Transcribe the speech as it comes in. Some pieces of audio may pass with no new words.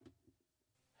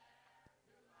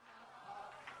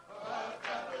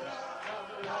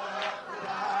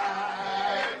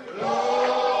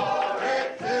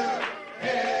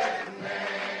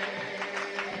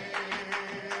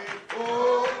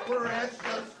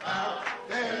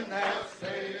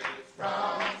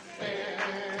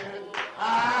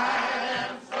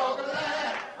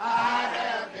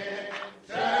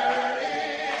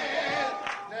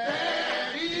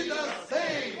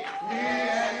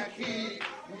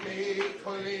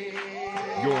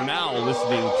You're now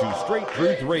listening to Straight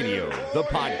Truth Radio, the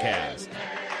podcast.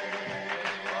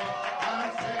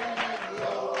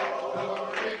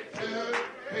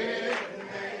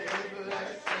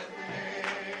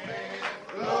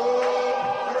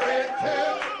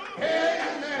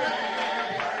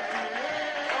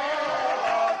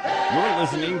 You're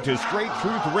listening to Straight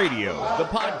Truth Radio, the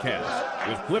podcast,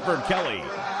 with Clifford Kelly.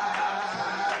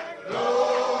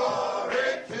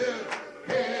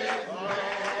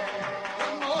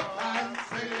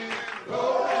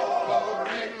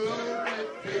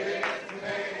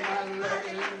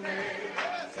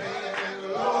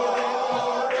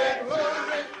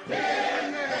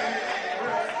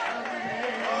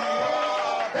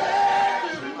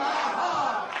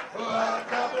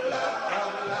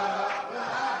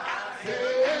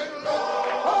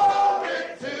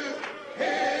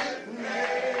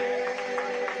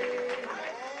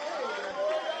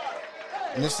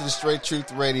 And this is the Straight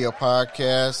Truth Radio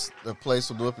podcast, the place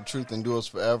where the whip of truth endures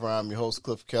forever. I'm your host,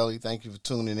 Cliff Kelly. Thank you for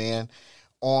tuning in.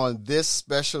 On this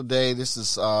special day, this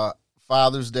is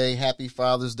Father's Day. Happy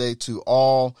Father's Day to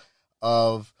all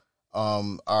of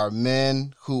our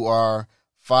men who are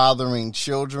fathering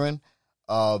children.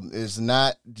 It's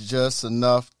not just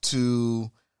enough to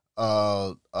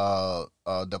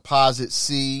deposit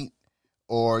seed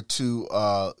or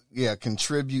to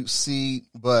contribute seed,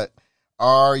 but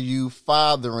are you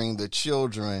fathering the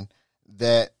children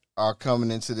that are coming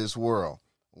into this world?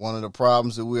 One of the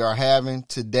problems that we are having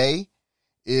today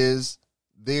is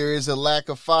there is a lack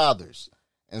of fathers.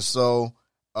 And so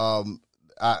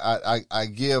I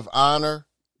give honor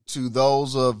to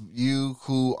those of you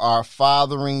who are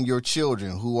fathering your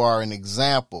children, who are an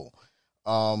example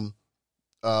to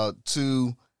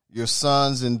your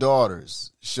sons and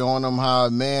daughters, showing them how a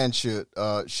man should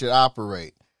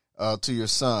operate. To your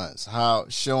sons, how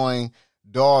showing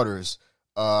daughters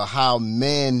how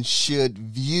men should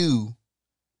view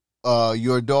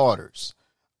your daughters.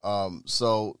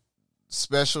 So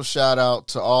special shout out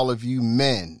to all of you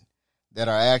men that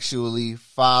are actually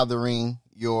fathering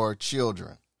your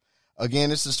children.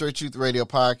 Again, this is Straight Truth Radio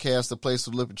podcast, the place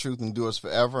where the whip of truth endures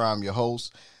forever. I'm your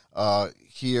host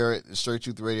here at the Straight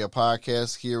Truth Radio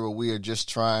podcast, here where we are just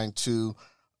trying to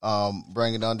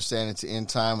bring an understanding to end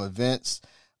time events.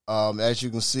 As you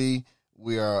can see,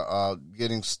 we are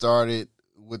getting started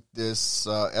with this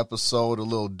episode a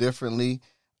little differently.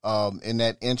 In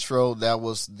that intro, that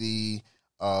was the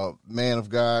man of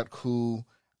God who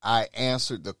I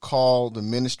answered the call to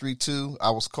ministry to.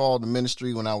 I was called to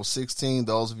ministry when I was 16.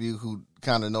 Those of you who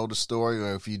kind of know the story,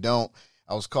 or if you don't,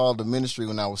 I was called to ministry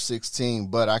when I was 16,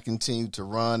 but I continued to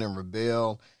run and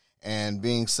rebel, and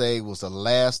being saved was the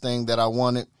last thing that I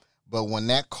wanted. But when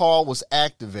that call was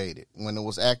activated,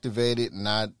 and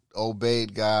I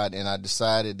obeyed God, and I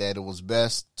decided that it was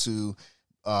best to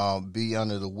be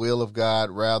under the will of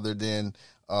God rather than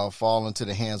fall into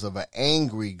the hands of an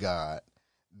angry God,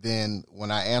 then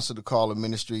when I answered the call of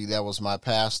ministry, that was my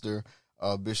pastor,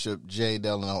 Bishop J.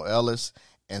 Delano Ellis.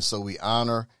 And so we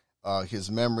honor his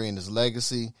memory and his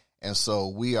legacy. And so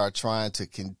we are trying to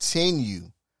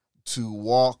continue to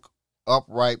walk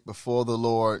upright before the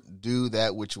Lord, do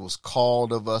that which was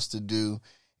called of us to do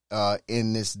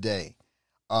in this day.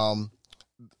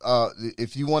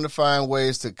 If you want to find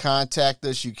ways to contact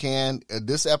us, you can.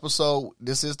 This episode,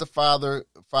 this is the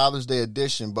Father's Day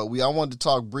edition, but I wanted to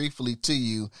talk briefly to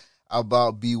you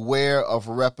about beware of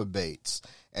reprobates.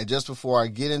 And just before I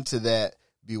get into that,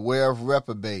 beware of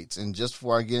reprobates. And just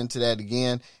before I get into that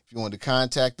again, if you want to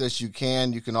contact us, you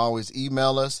can. You can always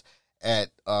email us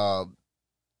at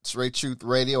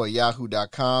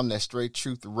straighttruthradio@yahoo.com. That's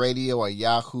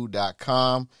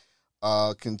straighttruthradio@yahoo.com.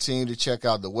 Continue to check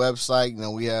out the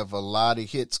website. We have a lot of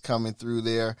hits coming through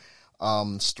there.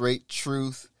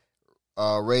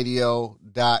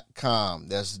 straighttruthradio.com.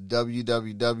 That's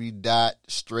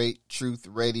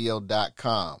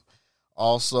www.straighttruthradio.com.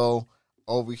 Also,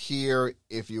 over here,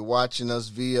 if you're watching us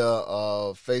via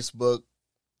Facebook,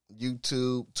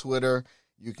 YouTube, Twitter,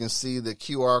 you can see the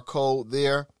QR code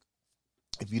there.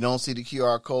 If you don't see the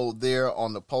QR code there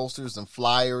on the posters and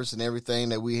flyers and everything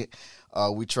that we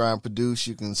try and produce,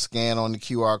 you can scan on the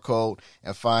QR code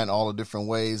and find all the different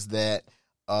ways that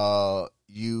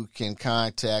you can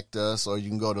contact us, or you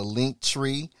can go to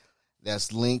Linktree.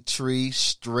 That's Linktree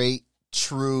Straight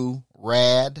True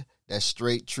Rad. That's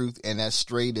Straight Truth, and that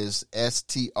straight is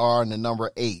STR and the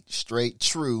number 8. Straight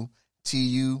True,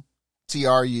 TUTRU,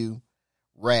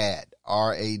 Rad,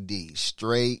 RAD.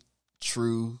 Straight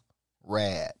True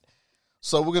Rad.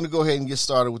 So we're going to go ahead and get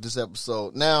started with this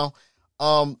episode. Now,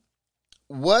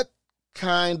 what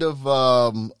kind of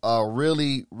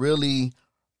really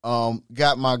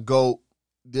got my GOAT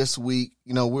this week.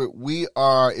 You know, we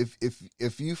are,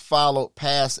 if you followed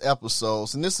past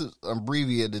episodes, and this is an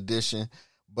abbreviated edition,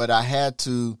 but I had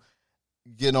to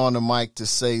get on the mic to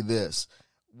say this.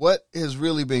 What has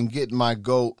really been getting my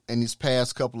GOAT in these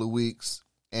past couple of weeks,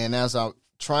 and as I'm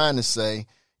trying to say,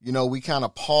 you know, we kind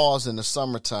of pause in the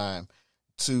summertime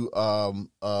to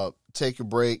take a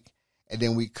break, and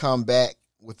then we come back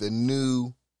with a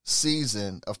new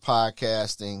season of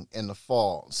podcasting in the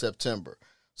fall, September.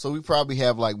 So we probably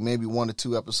have like maybe 1 or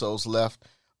 2 episodes left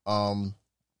on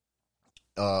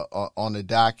the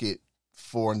docket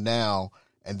for now,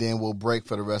 and then we'll break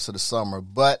for the rest of the summer.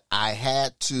 But I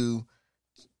had to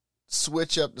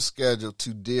switch up the schedule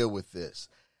to deal with this.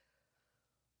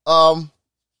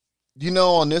 You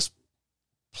know, on this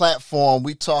platform,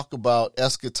 we talk about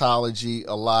eschatology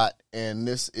a lot, and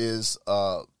this is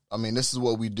this is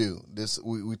what we do.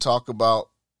 We talk about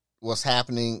what's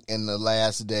happening in the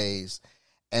last days,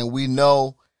 and we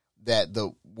know that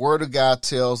the Word of God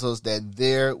tells us that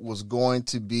there was going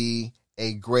to be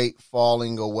a great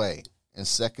falling away in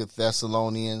 2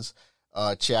 Thessalonians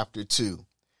chapter 2.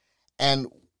 And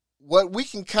what we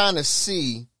can kind of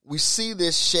see, we see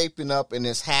this shaping up and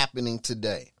it's happening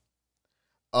today.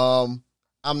 I'm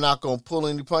not going to pull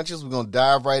any punches. We're going to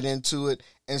dive right into it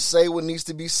and say what needs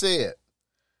to be said.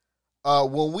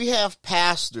 When we have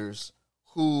pastors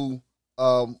who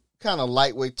kind of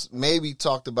lightweight, maybe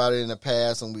talked about it in the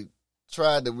past and we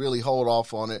tried to really hold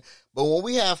off on it, but when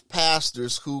we have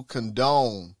pastors who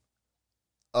condone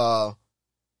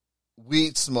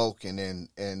weed smoking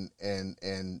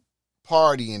and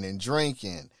partying and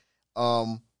drinking,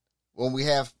 when we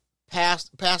have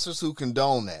pastors who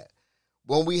condone that,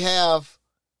 when we have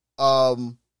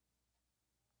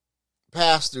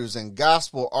pastors and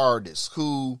gospel artists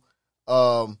who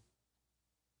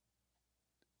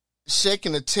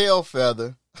shaking a tail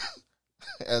feather,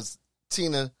 as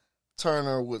Tina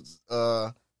Turner would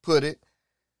put it,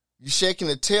 you're shaking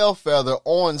a tail feather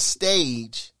on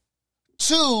stage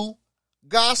to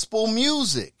gospel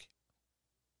music.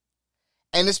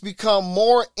 And it's become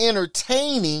more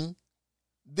entertaining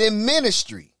than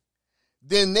ministry.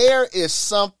 Then there is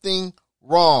something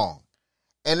wrong.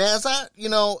 And as I,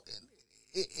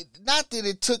 not that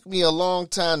it took me a long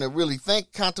time to really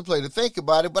contemplate or think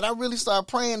about it, but I really started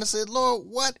praying and said, Lord,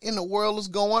 what in the world is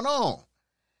going on?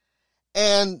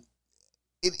 And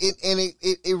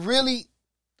it really,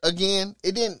 again,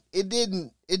 it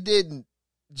didn't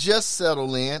just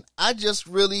settle in. I just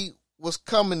really was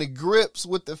coming to grips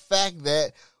with the fact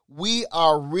that we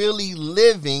are really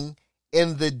living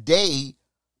in the day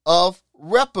of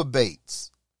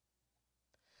reprobates.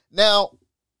 Now,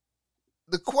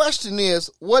 the question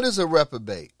is, what is a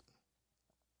reprobate?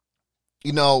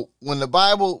 You know, when the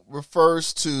Bible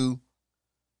refers to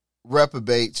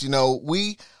reprobates,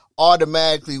 we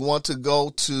automatically want to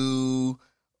go to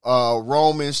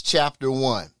Romans chapter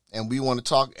 1. And we want to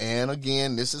talk, and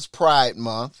again, this is Pride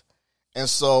Month. And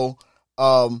so,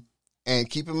 and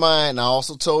keep in mind, I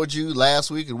also told you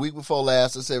last week and the week before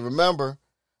last, I said, remember,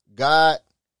 God,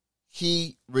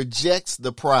 he rejects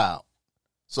the proud.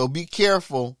 So be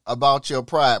careful about your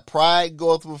pride. Pride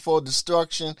goeth before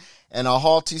destruction, and a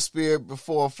haughty spirit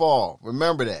before a fall.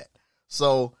 Remember that.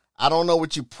 So I don't know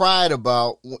what you're proud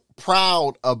about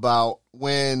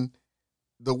when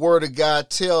the Word of God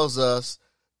tells us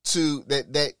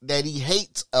that he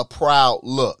hates a proud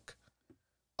look.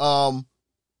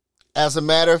 As a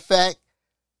matter of fact,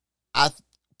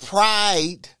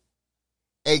 pride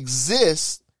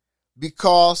exists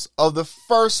because of the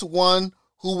first one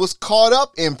who was caught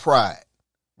up in pride.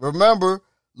 Remember,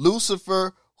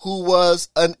 Lucifer, who was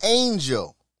an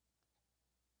angel,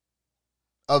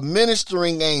 a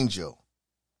ministering angel,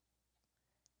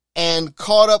 and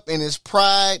caught up in his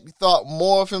pride, thought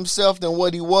more of himself than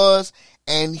what he was,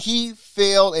 and he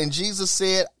fell, and Jesus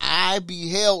said, I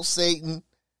beheld Satan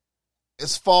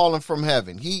as fallen from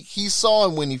heaven. He saw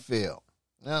him when he fell.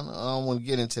 Now, I don't want to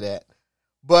get into that.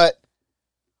 But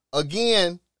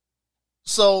again,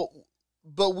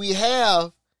 but we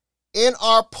have in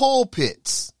our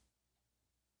pulpits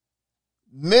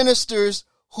ministers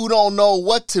who don't know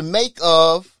what to make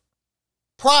of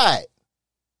Pride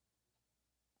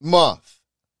Month,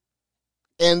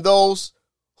 and those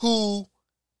who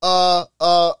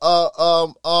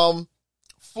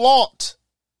flaunt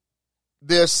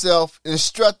their self and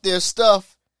strut their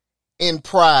stuff in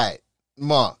Pride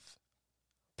Month.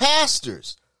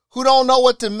 Pastors who don't know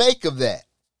what to make of that,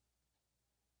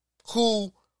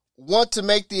 who want to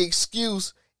make the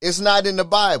excuse it's not in the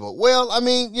Bible. Well, I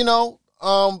mean,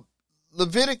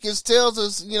 Leviticus tells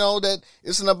us, that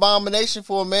it's an abomination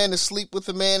for a man to sleep with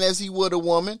a man as he would a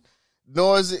woman,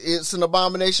 nor is it's an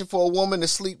abomination for a woman to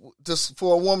sleep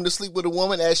with a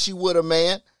woman as she would a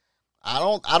man. I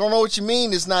don't know what you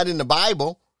mean. It's not in the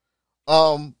Bible.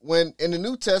 When in the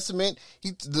New Testament,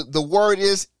 the word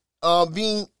is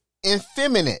being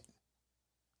effeminate.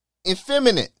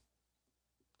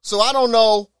 So I don't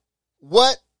know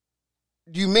what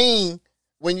you mean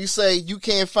when you say you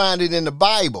can't find it in the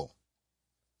Bible.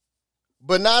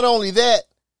 But not only that,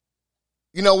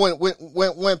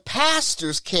 when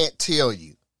pastors can't tell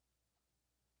you,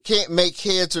 can't make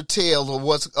heads or tails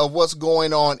of what's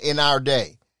going on in our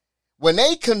day, when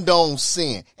they condone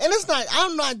sin, and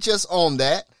I'm not just on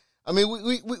that. I mean,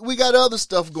 we got other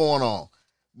stuff going on.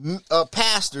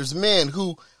 Pastors, men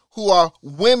who are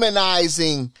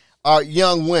womenizing our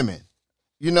young women.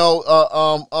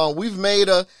 We've made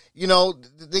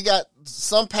they got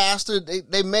some pastor,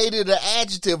 they made it an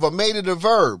adjective or made it a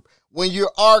verb when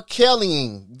you're R.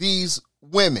 Kellying these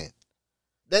women.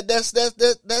 That's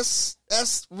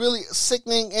really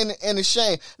sickening and a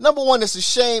shame. Number one, it's a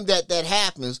shame that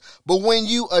happens. But when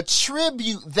you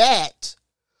attribute that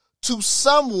to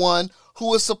someone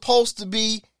who is supposed to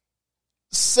be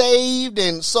saved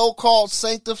and so-called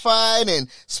sanctified and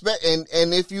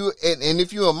if you're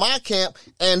in my camp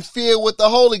and filled with the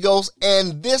Holy Ghost,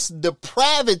 and this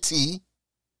depravity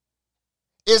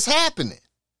is happening,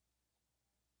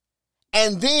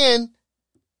 and then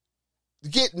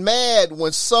get mad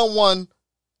when someone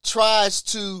tries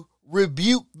to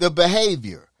rebuke the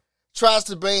behavior, tries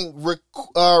to bring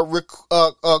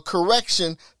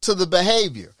correction to the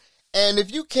behavior. And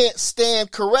if you can't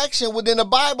stand correction, well, then the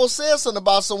Bible says something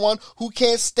about someone who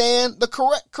can't stand the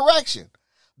correction.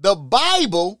 The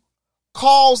Bible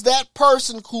calls that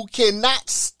person who cannot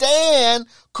stand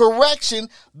correction,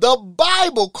 the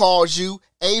Bible calls you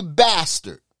a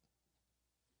bastard.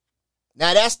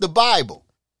 Now that's the Bible,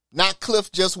 not Cliff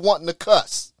just wanting to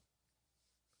cuss.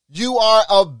 You are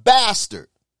a bastard.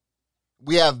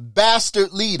 We have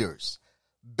bastard leaders,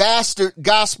 bastard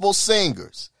gospel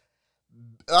singers,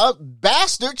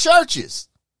 bastard churches.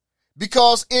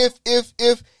 Because if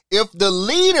the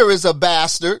leader is a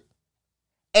bastard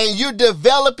and you're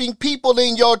developing people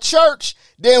in your church,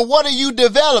 then what are you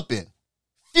developing?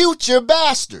 Future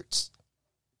bastards.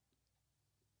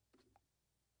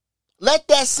 Let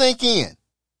that sink in.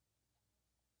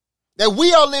 That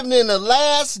we are living in the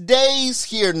last days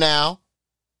here now,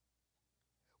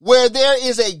 where there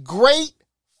is a great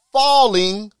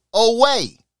falling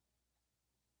away.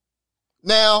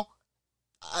 Now,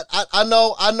 I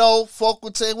know folk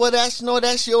would say, well,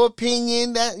 that's your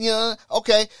opinion,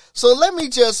 okay. So let me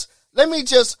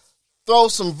just throw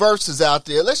some verses out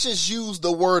there. Let's just use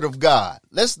the word of God.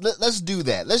 Let's do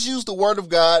that. Let's use the word of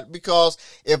God, because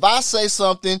if I say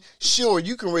something, sure,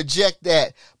 you can reject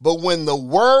that. But when the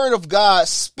word of God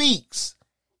speaks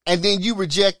and then you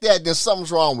reject that, then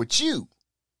something's wrong with you,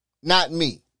 not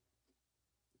me.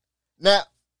 Now,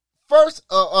 first,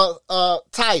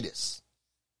 Titus.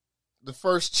 The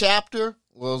first chapter,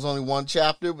 well, it was only one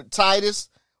chapter, but Titus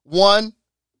 1,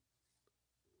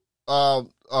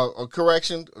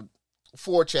 correction,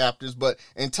 4 chapters, but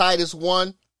in Titus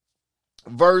 1,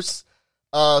 verse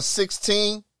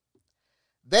 16,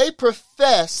 they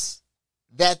profess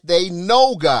that they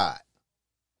know God,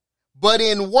 but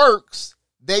in works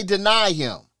they deny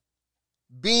him,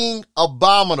 being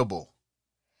abominable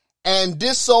and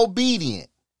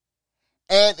disobedient,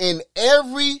 and in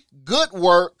every good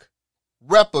work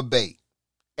reprobate.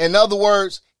 In other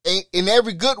words, in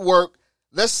every good work,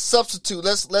 let's substitute,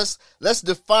 let's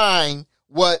define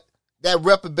what that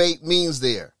reprobate means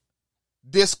there.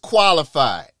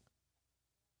 Disqualified.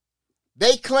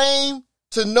 They claim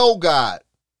to know God,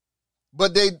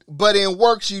 but in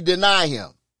works you deny him.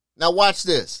 Now watch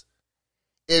this.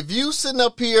 If you sitting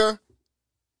up here,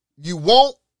 you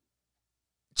won't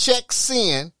check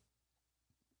sin,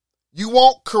 you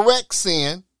won't correct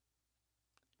sin,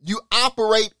 you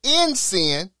operate in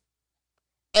sin,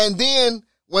 and then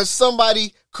when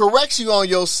somebody corrects you on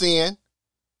your sin,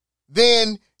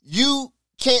 then you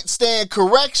can't stand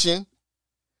correction,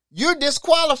 you're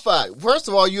disqualified. First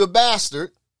of all, you're a bastard.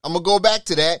 I'm going to go back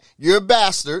to that. You're a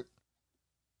bastard.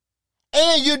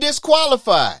 And you're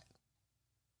disqualified.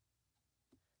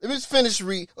 Let me just finish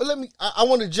read. I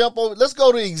want to jump over. Let's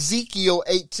go to Ezekiel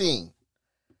 18.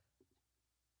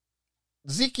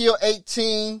 Ezekiel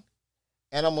 18.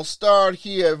 And I'm going to start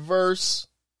here at verse,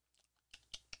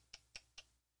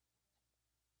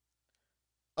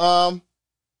 let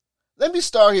me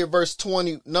start here at verse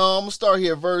 20. No, I'm going to start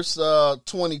here at verse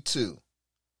 22.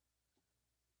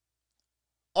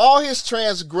 all his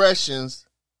transgressions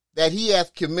that he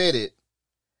hath committed,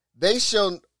 they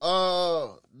shall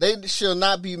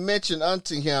not be mentioned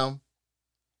unto him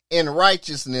in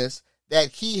righteousness that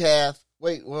he hath.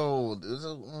 Wait, whoa.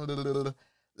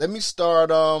 Let me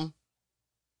start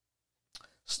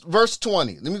verse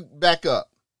 20. Let me back up.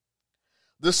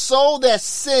 The soul that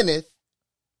sinneth,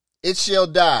 it shall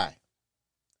die.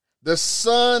 The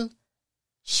son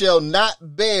shall not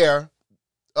bear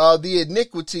the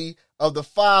iniquity of the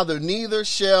father, neither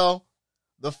shall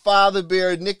the father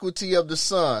bear iniquity of the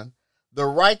son. The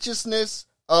righteousness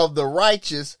of the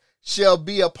righteous shall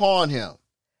be upon him,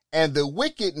 and the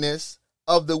wickedness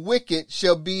of the wicked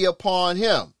shall be upon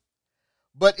him.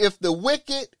 But if the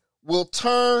wicked will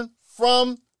turn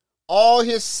from all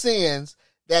his sins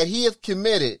that he hath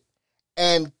committed,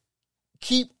 and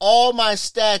keep all my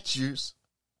statutes,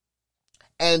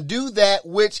 and do that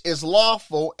which is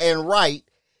lawful and right,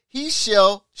 he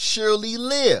shall surely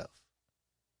live.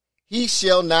 He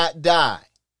shall not die.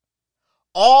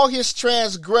 All his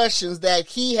transgressions that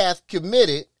he hath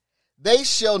committed, they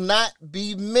shall not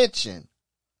be mentioned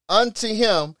unto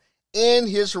him. In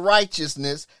his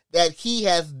righteousness that he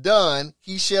hath done,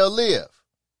 he shall live.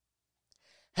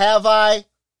 Have I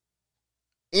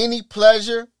any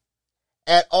pleasure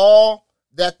at all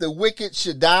that the wicked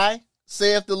should die,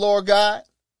 saith the Lord God?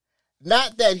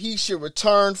 Not that he should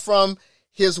return from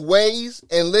his ways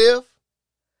and live,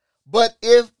 but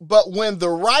when the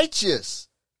righteous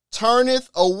turneth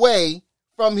away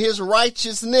from his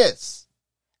righteousness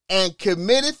and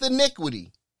committeth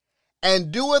iniquity,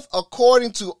 and doeth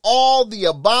according to all the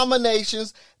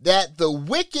abominations that the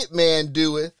wicked man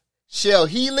doeth, shall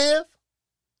he live?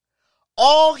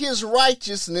 All his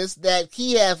righteousness that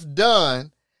he hath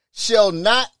done shall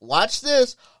not, watch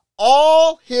this,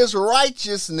 all his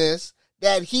righteousness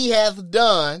that he hath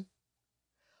done,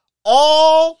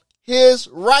 all his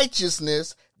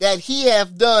righteousness that he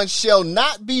hath done shall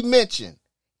not be mentioned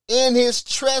in his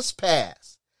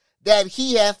trespass that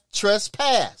he hath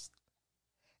trespassed,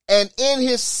 and in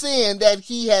his sin that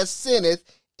he has sinneth,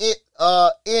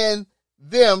 in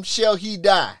them shall he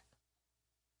die.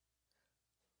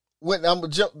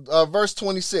 Verse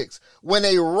 26. When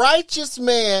a righteous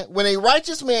man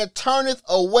turneth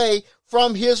away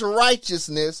from his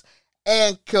righteousness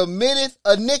and committeth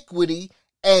iniquity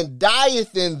and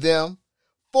dieth in them,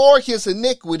 for his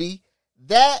iniquity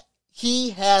that he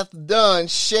hath done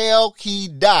shall he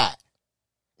die.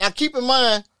 Now keep in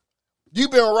mind,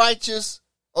 you've been righteous.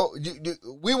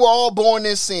 We were all born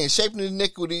in sin, shaping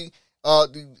iniquity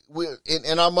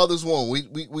in our mother's womb.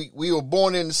 We were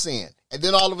born into sin, and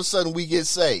then all of a sudden we get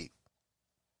saved,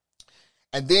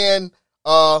 and then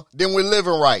we're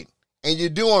living right, and you're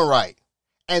doing right,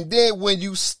 and then when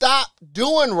you stop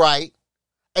doing right,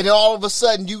 and then all of a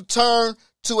sudden you turn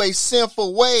to a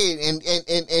sinful way,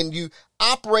 and you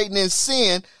operating in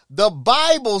sin, the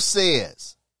Bible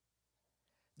says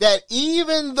that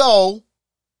even though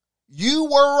you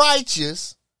were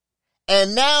righteous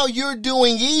and now you're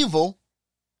doing evil,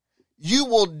 you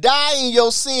will die in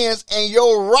your sins, and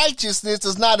your righteousness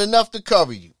is not enough to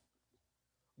cover you.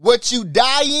 What you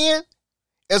die in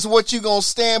is what you're going to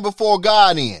stand before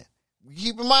God in.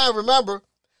 Keep in mind, remember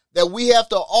that we have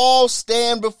to all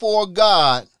stand before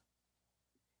God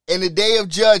in the day of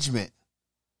judgment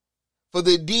for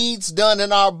the deeds done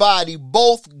in our body,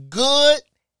 both good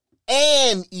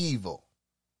and evil.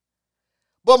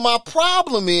 But my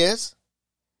problem is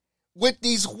with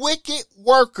these wicked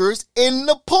workers in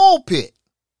the pulpit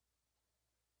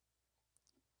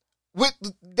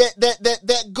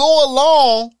that go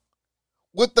along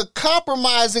with the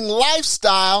compromising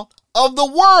lifestyle of the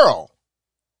world.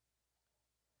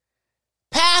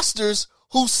 Pastors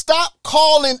who stop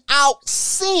calling out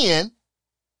sin,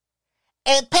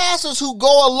 and pastors who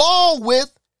go along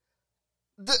with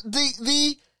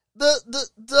the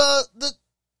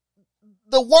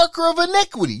worker of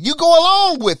iniquity. You go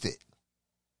along with it.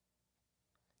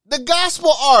 The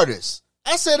gospel artists,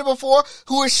 I said it before,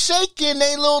 who are shaking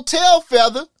their little tail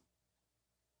feather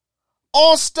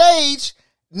on stage,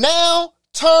 now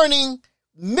turning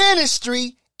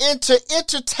ministry into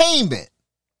entertainment.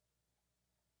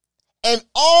 And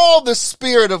all the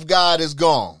Spirit of God is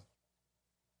gone.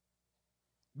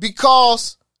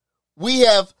 Because we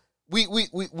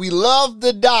love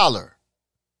the dollar.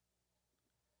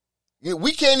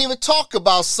 We can't even talk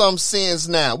about some sins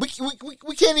now. We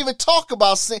can't even talk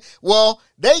about sin. Well,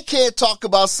 they can't talk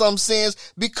about some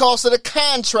sins because of the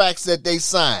contracts that they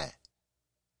sign.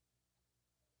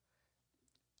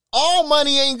 All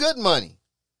money ain't good money.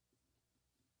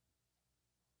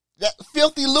 That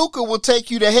filthy lucre will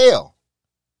take you to hell.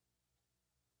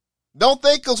 Don't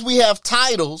think because we have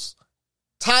titles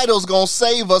going to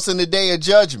save us in the day of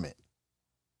judgment.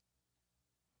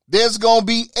 There's going to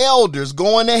be elders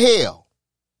going to hell.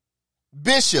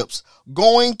 Bishops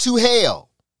going to hell.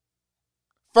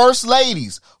 First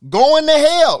ladies going to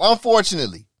hell,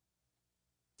 unfortunately.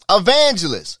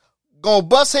 Evangelists going to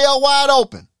bust hell wide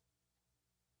open.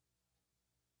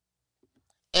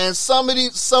 And some of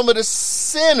the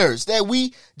sinners that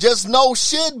we just know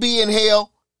should be in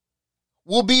hell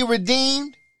will be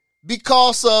redeemed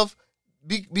because of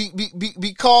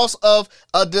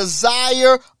a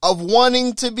desire of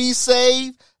wanting to be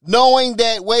saved, knowing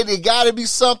that there got to be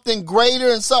something greater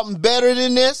and something better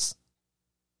than this.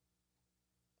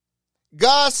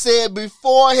 God said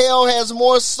before hell has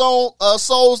more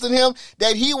souls than him,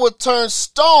 that he will turn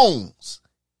stones.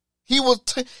 He will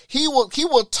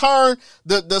turn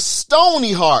the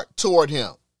stony heart toward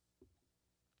him.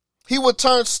 He will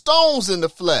turn stones into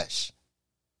flesh.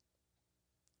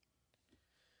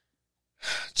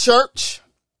 Church,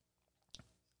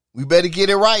 we better get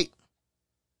it right.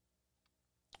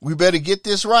 We better get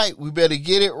this right. We better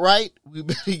get it right. We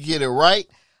better get it right.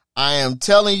 I am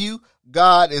telling you,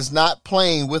 God is not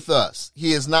playing with us.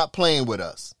 He is not playing with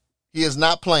us. He is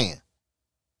not playing.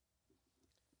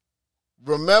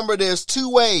 Remember, there's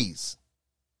two ways.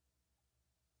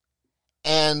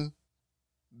 And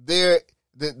the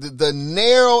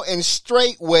narrow and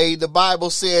straight way, the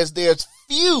Bible says there's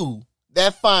few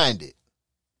that find it.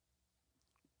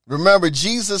 Remember,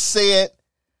 Jesus said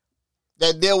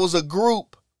that there was a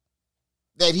group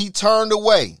that he turned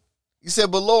away. He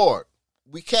said, but Lord,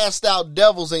 we cast out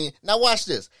devils in you. Now watch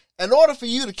this. In order for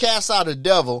you to cast out a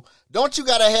devil, don't you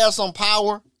got to have some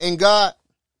power in God?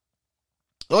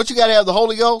 Don't you got to have the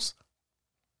Holy Ghost?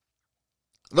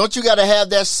 Don't you got to have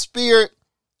that spirit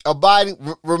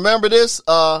abiding? Remember this?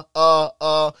 When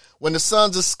the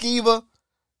sons of Sceva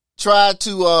tried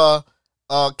to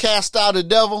cast out a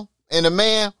devil in a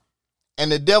man, and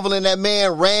the devil in that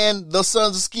man ran the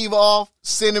sons of Sceva off,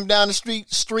 sent him down the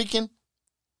street streaking.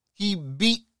 He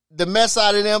beat the mess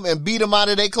out of them and beat them out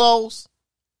of their clothes.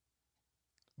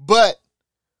 But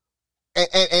and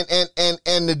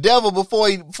the devil, before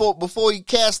he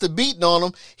cast the beating on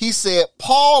them, he said,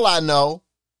 Paul I know,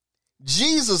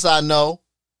 Jesus I know,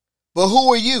 but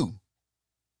who are you?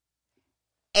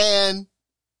 And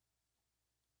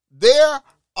there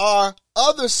are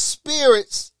other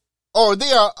spirits, or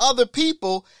there are other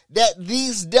people that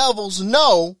these devils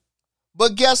know,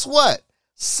 but guess what?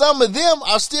 Some of them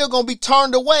are still going to be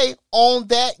turned away on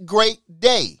that great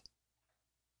day.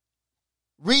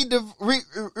 Read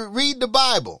the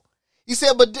Bible. He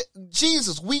said, but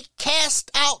Jesus, we cast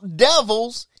out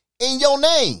devils in your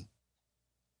name.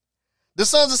 The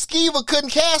sons of Sceva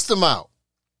couldn't cast them out.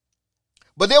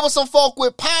 But there were some folk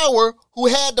with power who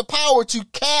had the power to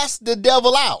cast the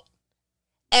devil out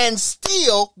and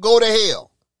still go to hell.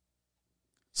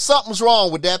 Something's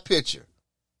wrong with that picture.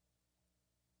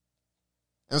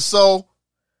 And so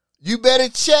you better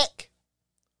check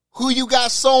who you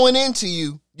got sowing into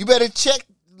you. You better check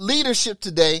leadership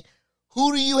today.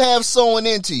 Who do you have sowing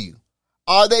into you?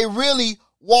 Are they really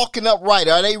walking upright?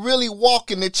 Are they really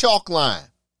walking the chalk line,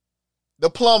 the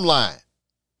plumb line?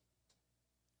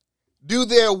 Do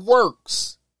their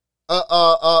works, do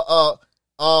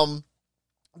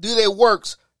their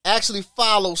works actually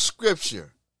follow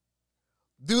scripture?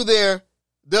 Does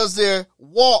their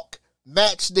walk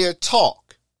match their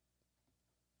talk?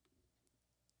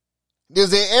 Does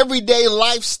their everyday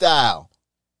lifestyle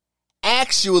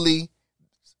actually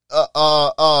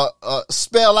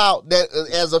spell out that,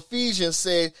 as Ephesians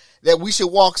said, that we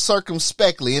should walk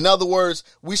circumspectly? In other words,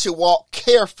 we should walk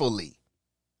carefully.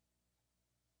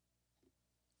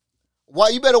 Why?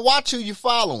 You better watch who you're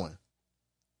following.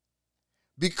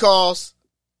 Because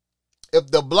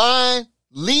if the blind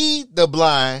lead the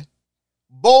blind,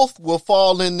 both will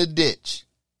fall in the ditch.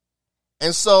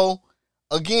 And so,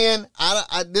 again, I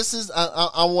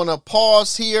want to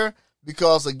pause here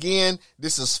because, again,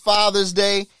 this is Father's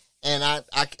Day, and I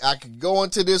could go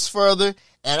into this further,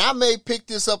 and I may pick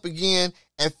this up again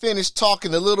and finish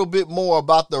talking a little bit more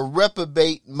about the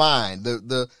reprobate mind,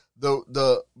 the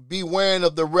bewaring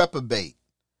of the reprobate.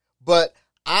 But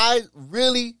I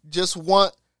really just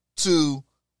want to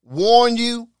warn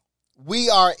you, we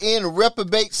are in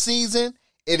reprobate season.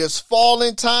 It is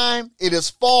falling time. It is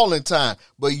falling time.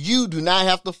 But you do not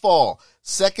have to fall.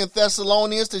 2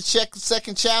 Thessalonians, the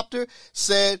second chapter,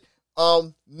 said,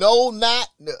 know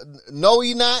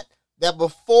ye not that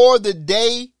before the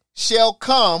day shall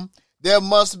come, there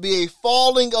must be a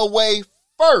falling away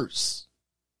first.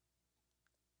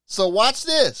 So watch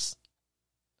this.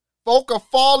 Folk are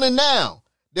falling now.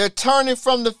 They're turning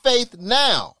from the faith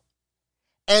now.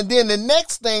 And then the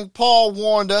next thing Paul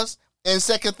warned us in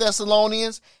 2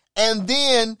 Thessalonians, and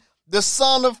then the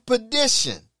son of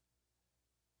perdition,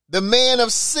 the man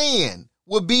of sin,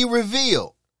 will be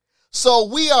revealed. So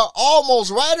we are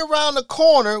almost right around the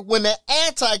corner when the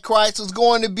Antichrist is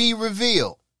going to be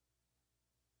revealed.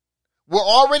 We're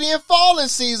already in fallen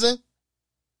season.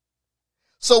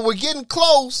 So we're getting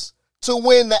close to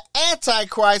when the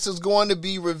Antichrist is going to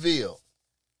be revealed.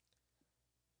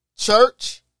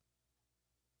 Church,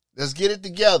 let's get it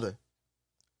together.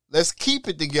 Let's keep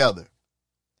it together.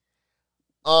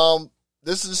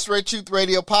 This is the Straight Truth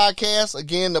Radio Podcast.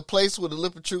 Again, the place where the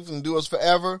lip of truth endures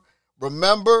forever.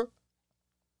 Remember,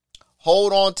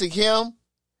 hold on to him,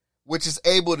 which is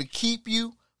able to keep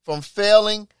you from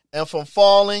failing and from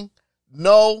falling.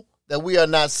 Know that we are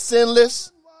not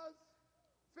sinless,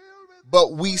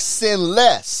 but we sin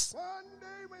less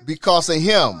because of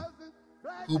him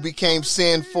who became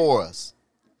sin for us.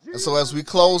 And so as we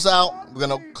close out, we're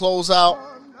going to close out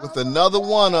with another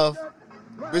one of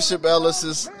Bishop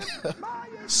Ellis's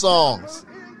songs.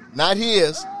 Not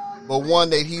his, but one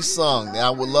that he sung. And I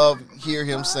would love to hear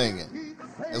him singing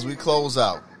as we close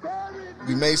out.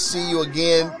 We may see you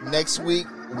again next week,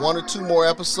 1 or 2 more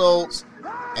episodes,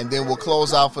 and then we'll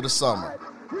close out for the summer.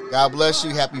 God bless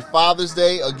you. Happy Father's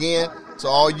Day again to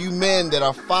all you men that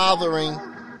are fathering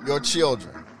your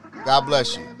children. God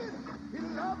bless you.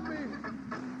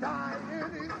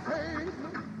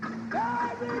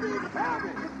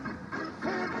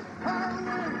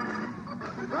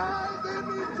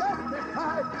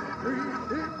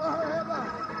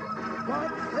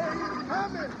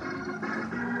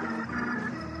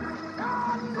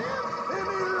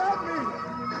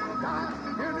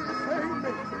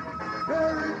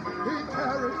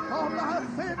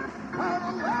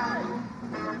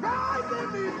 Rise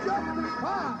in me,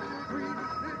 justified, free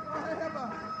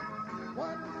forever.